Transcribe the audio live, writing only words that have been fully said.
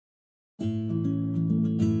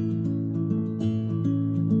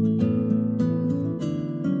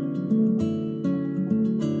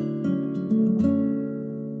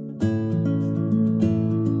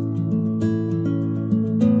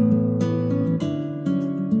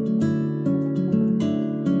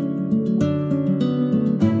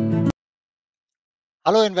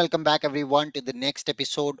Hello and welcome back everyone to the next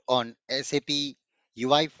episode on SAP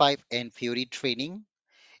UI5 and Fiori training.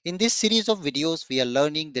 In this series of videos, we are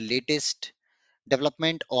learning the latest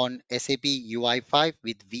development on SAP UI5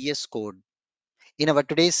 with VS Code. In our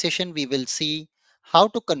today's session, we will see how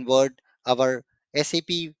to convert our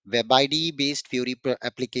SAP WebIDE based Fiori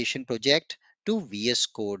application project to VS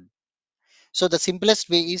Code. So the simplest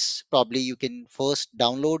way is probably you can first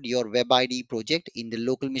download your WebIDE project in the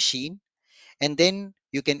local machine, and then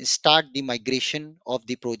you can start the migration of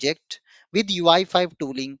the project with UI5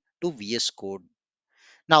 tooling to VS Code.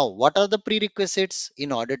 Now, what are the prerequisites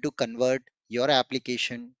in order to convert your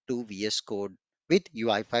application to VS Code with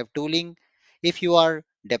UI5 tooling if you are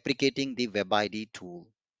deprecating the WebID tool?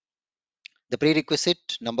 The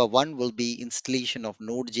prerequisite number one will be installation of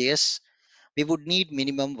Node.js. We would need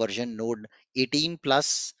minimum version Node 18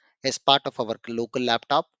 plus as part of our local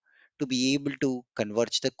laptop to be able to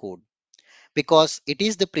converge the code, because it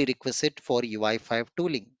is the prerequisite for UI5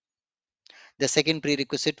 tooling. The second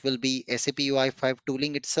prerequisite will be SAP UI5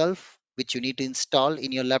 tooling itself, which you need to install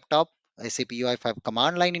in your laptop, SAP UI5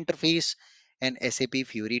 command line interface, and SAP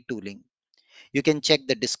Fiori tooling. You can check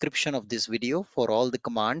the description of this video for all the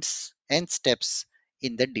commands and steps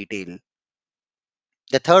in the detail.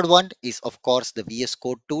 The third one is, of course, the VS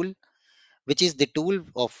Code tool, which is the tool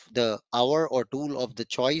of the hour or tool of the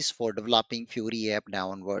choice for developing Fiori app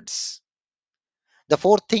downwards. The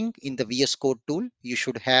fourth thing, in the VS Code tool, you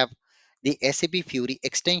should have the SAP Fiori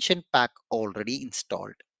extension pack already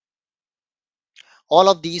installed. All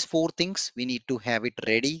of these four things, we need to have it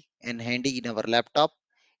ready and handy in our laptop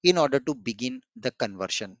in order to begin the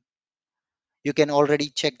conversion. You can already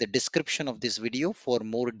check the description of this video for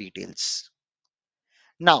more details.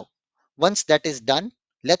 Now, once that is done,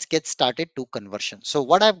 let's get started to conversion. So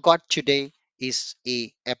what I've got today is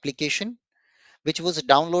a application which was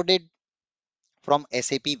downloaded from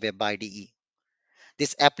SAP WebIDE.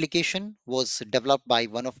 This application was developed by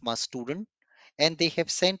one of my students, and they have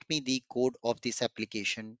sent me the code of this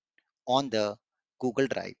application on the Google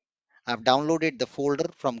Drive. I've downloaded the folder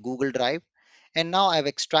from Google Drive, and now I've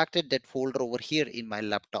extracted that folder over here in my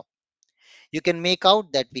laptop. You can make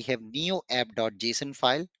out that we have neo app.json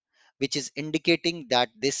file, which is indicating that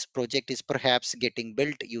this project is perhaps getting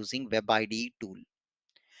built using WebIDE tool.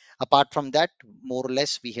 Apart from that, more or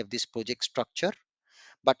less, we have this project structure.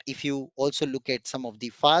 But if you also look at some of the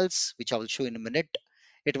files, which I will show in a minute,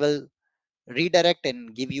 it will redirect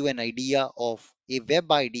and give you an idea of a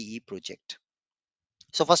WebIDE project.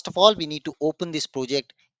 So first of all, we need to open this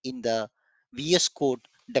project in the VS Code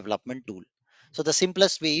development tool. So the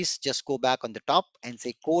simplest way is just go back on the top and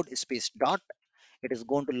say code space dot. It is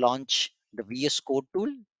going to launch the VS Code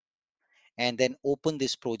tool, and then open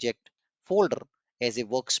this project folder as a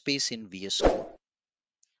workspace in VS Code.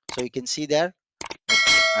 So you can see there,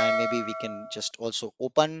 and maybe we can just also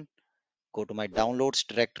open, go to my downloads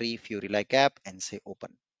directory, Fiori like app, and say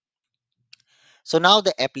open. So now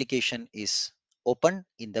the application is open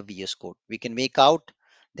in the VS Code. We can make out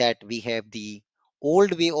that we have the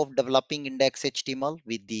old way of developing index HTML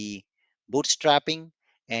with the bootstrapping,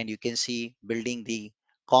 and you can see building the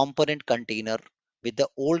component container with the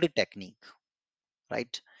old technique,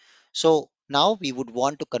 right? So now we would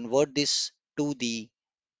want to convert this to the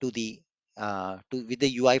to the to with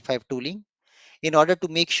the UI5 tooling. In order to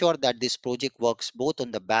make sure that this project works both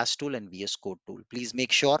on the BAS tool and VS Code tool, please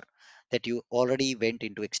make sure that you already went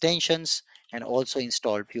into extensions and also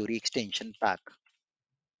installed Fiori extension pack.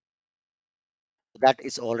 That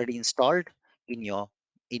is already installed in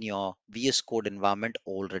your VS Code environment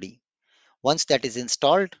already. Once that is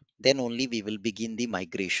installed, then only we will begin the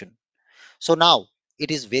migration. So now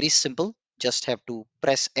it is very simple. Just have to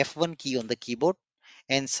press F1 key on the keyboard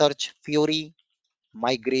and search Fiori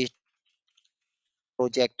migrate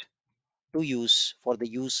project to use for the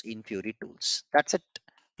use in Fiori tools. That's it.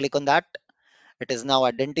 Click on that. It is now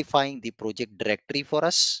identifying the project directory for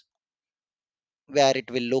us, where it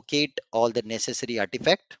will locate all the necessary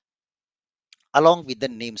artifact along with the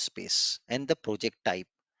namespace and the project type.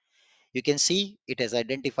 You can see it has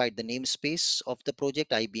identified the namespace of the project,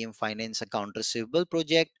 IBM Finance Account Receivable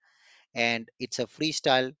project, and it's a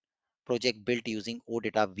freestyle project built using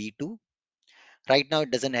OData v2. Right now,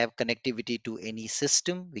 it doesn't have connectivity to any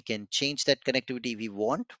system. We can change that connectivity we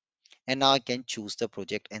want, and now I can choose the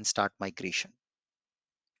project and start migration.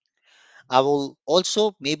 I will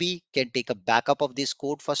also maybe can take a backup of this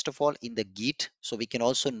code first of all in the Git, so we can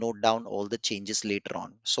also note down all the changes later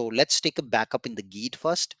on. So let's take a backup in the Git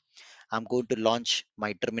first. I'm going to launch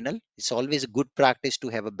my terminal. It's always a good practice to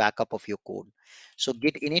have a backup of your code. So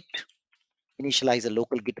git init, initialize a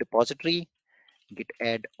local Git repository, git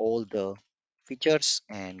add all the features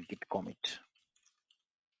and git commit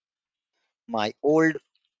my old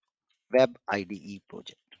web IDE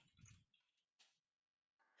project.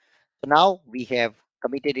 So now we have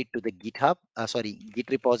committed it to the Git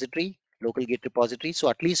repository, local Git repository. So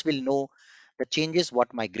at least we'll know the changes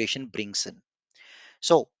what migration brings in.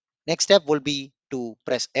 So next step will be to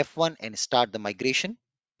press F1 and start the migration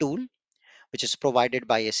tool, which is provided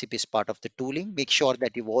by SAP as part of the tooling. Make sure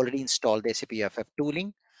that you've already installed the SAP UI5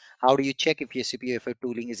 tooling. How do you check if your SAP UI5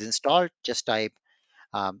 tooling is installed? Just type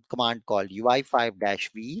command called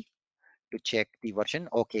UI5-V to check the version.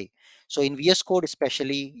 Okay. So in VS Code,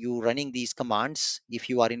 especially you running these commands, if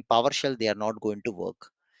you are in PowerShell, they are not going to work.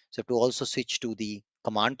 So to also switch to the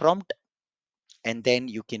command prompt and then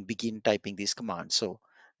you can begin typing these commands. So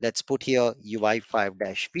let's put here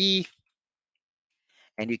UI5-V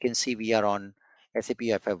and you can see we are on SAP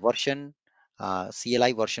UI5 version,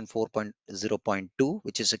 CLI version 4.0.2,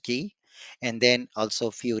 which is a key, and then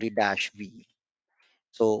also Fiori-V.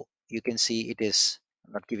 So you can see it is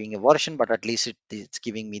not giving a version, but at least it's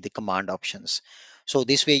giving me the command options. So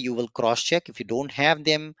this way you will cross check. If you don't have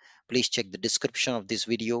them, please check the description of this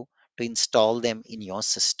video to install them in your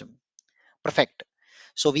system. Perfect.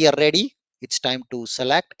 So we are ready. It's time to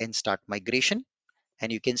select and start migration.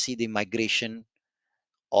 And you can see the migration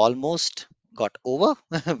almost got over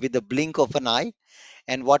with the blink of an eye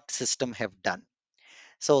and what system have done.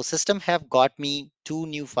 So system have got me two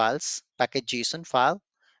new files, package.json file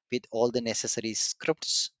with all the necessary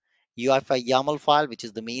scripts, UI5 YAML file, which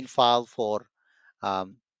is the main file for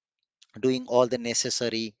um, doing all the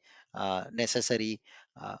necessary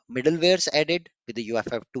middlewares added with the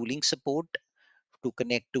UI5 tooling support to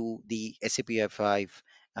connect to the SAP UI5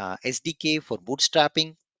 SDK for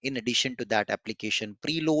bootstrapping. In addition to that, application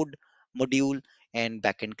preload module and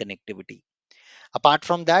backend connectivity. Apart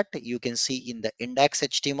from that, you can see in the index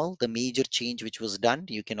HTML, the major change which was done.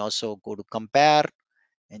 You can also go to compare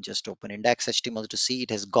and just open index HTML to see it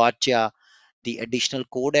has got the additional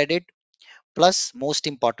code added. Plus, most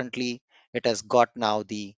importantly, it has got now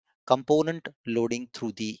the component loading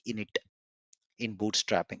through the init in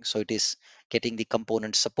bootstrapping. So it is getting the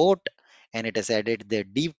component support and it has added the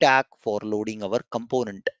div tag for loading our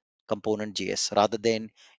component JS rather than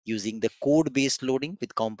using the code based loading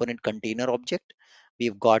with component container object.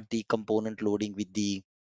 We've got the component loading with the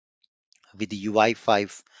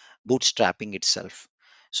UI5 bootstrapping itself.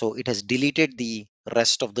 So it has deleted the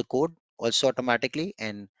rest of the code also automatically.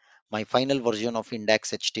 And my final version of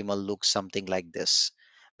index HTML looks something like this,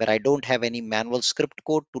 where I don't have any manual script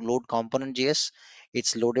code to load component.js.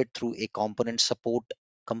 It's loaded through a component support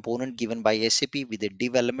component given by SAP with a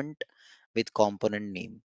div element with component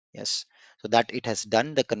name. Yes, so that it has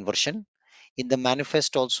done the conversion. In the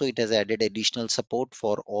manifest also, it has added additional support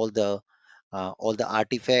for all the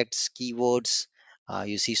artifacts, keywords.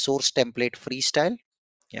 You see source template freestyle,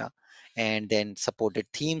 yeah, and then supported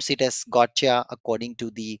themes. It has gotcha according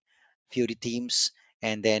to the Fiori themes,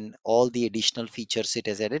 and then all the additional features it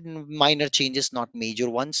has added. Minor changes, not major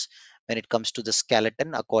ones, when it comes to the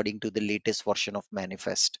skeleton according to the latest version of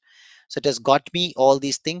manifest. So it has got me all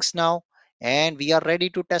these things now, and we are ready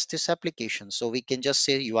to test this application. So we can just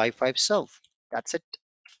say UI5 serve. That's it.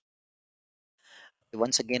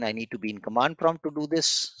 Once again, I need to be in command prompt to do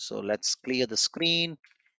this. So let's clear the screen,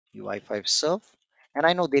 UI5 serve. And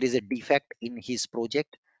I know there is a defect in his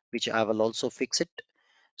project, which I will also fix it.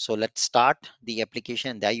 So let's start the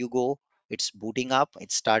application. There you go. It's booting up,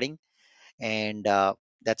 it's starting. And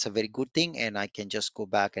that's a very good thing. And I can just go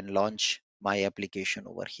back and launch my application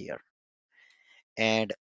over here.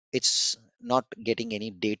 And it's not getting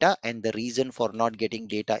any data. And the reason for not getting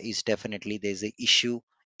data is definitely there's an issue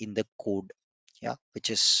in the code, yeah, which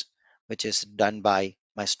is done by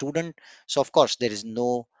my student. So of course there's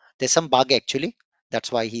some bug actually.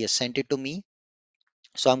 That's why he has sent it to me.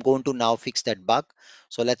 So I'm going to now fix that bug.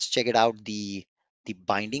 So let's check it out, the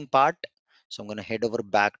binding part. So I'm going to head over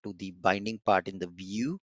back to the binding part in the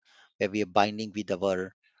view where we are binding with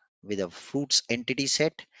a fruits entity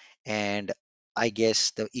set. And I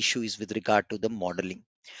guess the issue is with regard to the modeling.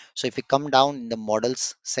 So if you come down in the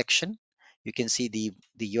models section, you can see the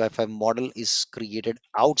UI5 model is created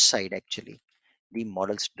outside actually the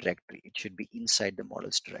models directory. It should be inside the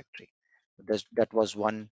models directory. That was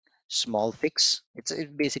one small fix. It's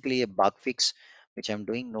basically a bug fix which I'm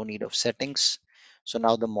doing. No need of settings. So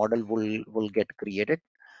now the model will get created.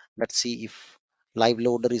 Let's see if live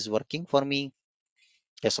loader is working for me.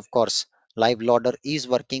 Yes, of course, live loader is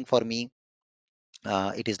working for me.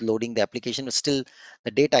 It is loading the application, but still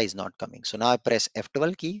the data is not coming. So now I press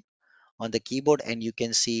F12 key on the keyboard and you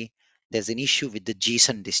can see there's an issue with the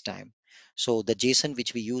JSON this time. So the JSON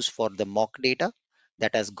which we use for the mock data,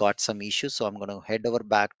 that has got some issues. So I'm going to head over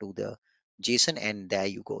back to the JSON, and there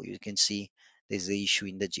you go. You can see there's the issue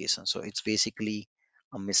in the JSON. So it's basically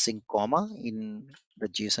a missing comma in the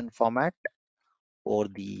JSON format or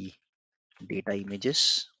the data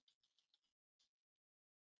images.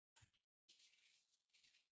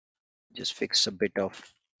 Just fix a bit of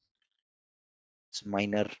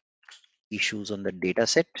minor issues on the data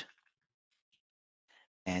set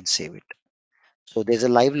and save it. So there's a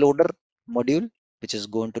live loader module which is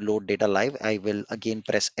going to load data live. I will again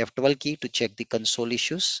press F12 key to check the console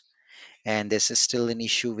issues, and this is still an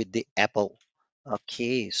issue with the Apple.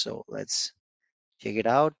 Okay, so let's check it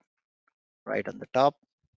out. Right on the top,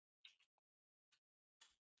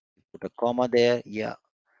 put a comma there. Yeah,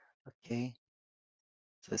 okay.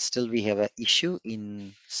 So still we have an issue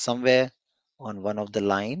in somewhere on one of the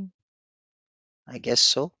line, I guess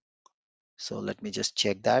so. So let me just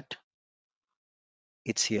check that.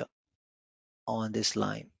 It's here on this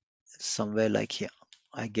line, somewhere like here.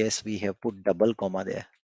 I guess we have put double comma there.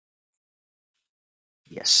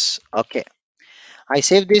 Yes, okay. I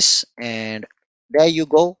save this, and there you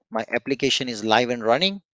go. My application is live and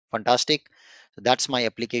running. Fantastic. So that's my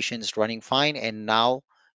application is running fine. And now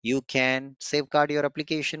you can safeguard your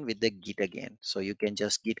application with the Git again. So you can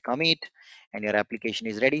just Git commit and your application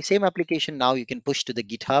is ready. Same application now you can push to the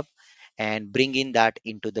GitHub and bring in that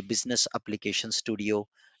into the business application studio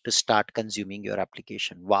to start consuming your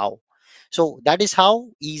application. Wow. So that is how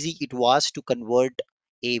easy it was to convert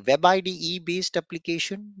a WebIDE based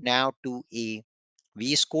application now to a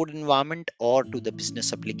VS Code environment or to the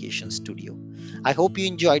Business Application Studio. I hope you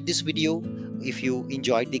enjoyed this video. If you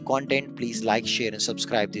enjoyed the content, please like, share, and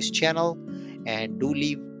subscribe this channel. And do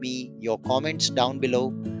leave me your comments down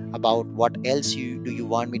below about what else do you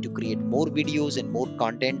want me to create more videos and more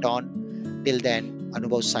content on. Till then,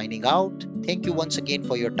 Anubhav signing out. Thank you once again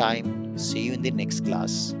for your time. See you in the next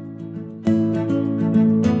class.